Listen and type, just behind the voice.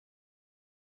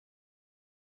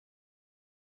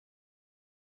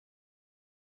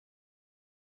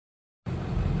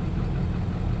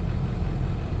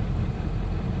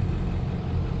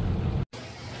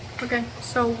Okay,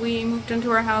 so we moved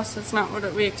into our house. It's not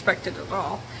what we expected at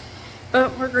all.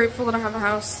 But we're grateful that I have a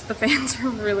house. The fans are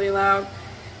really loud.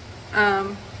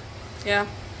 Yeah,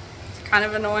 it's kind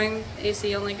of annoying.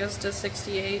 AC only goes to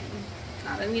 68,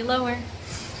 not any lower.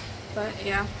 But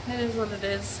yeah, it is what it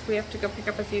is. We have to go pick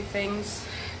up a few things,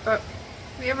 but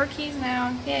we have our keys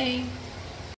now. Yay!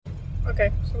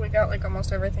 Okay, so we got like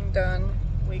almost everything done.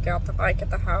 We got the bike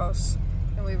at the house,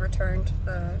 and we returned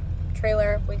the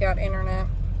trailer. We got internet.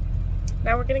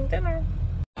 Now we're getting dinner.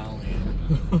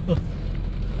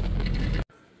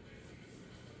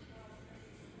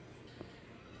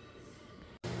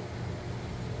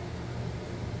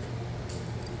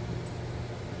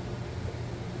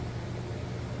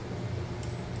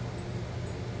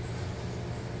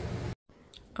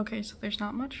 Okay, so there's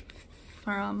not much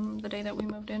from the day that we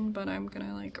moved in, but I'm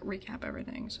gonna like recap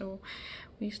everything. So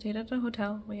we stayed at a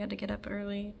hotel. We had to get up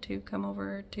early to come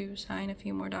over to sign a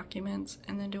few more documents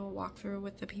and then do a walkthrough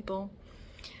with the people.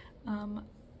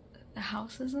 The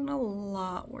house is in a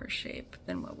lot worse shape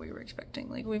than what we were expecting.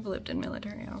 Like, we've lived in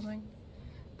military housing,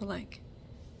 but like,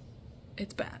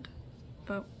 it's bad.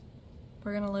 But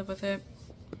we're gonna live with it.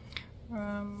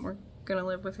 We're gonna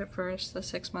live with it for the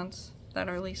 6 months that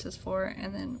our lease is for,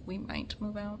 and then we might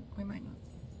move out, we might not.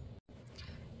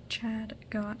 Chad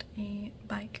got a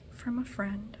bike from a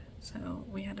friend, so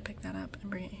we had to pick that up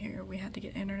and bring it here. We had to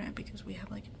get internet because we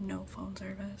have like no phone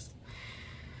service.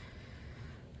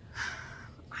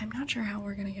 I'm not sure how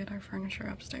we're gonna get our furniture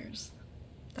upstairs.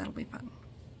 That'll be fun.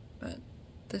 But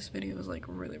this video is like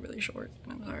really short,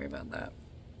 and I'm sorry about that.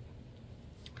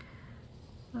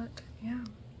 But yeah,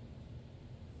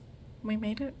 we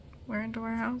made it. We're into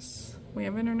our house. We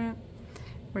have internet.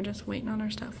 We're just waiting on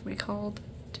our stuff. We called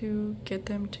to get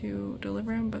them to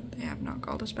deliver them, but they have not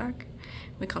called us back.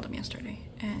 We called them yesterday,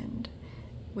 and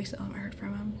we still haven't heard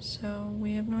from them. So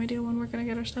we have no idea when we're gonna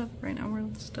get our stuff. Right now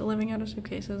we're still living out of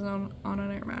suitcases on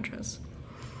an air mattress.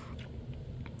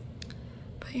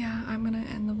 But yeah, I'm gonna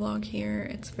end the vlog here.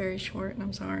 It's very short, and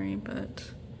I'm sorry,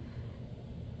 but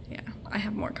yeah, I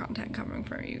have more content coming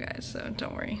for you guys, so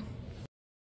don't worry.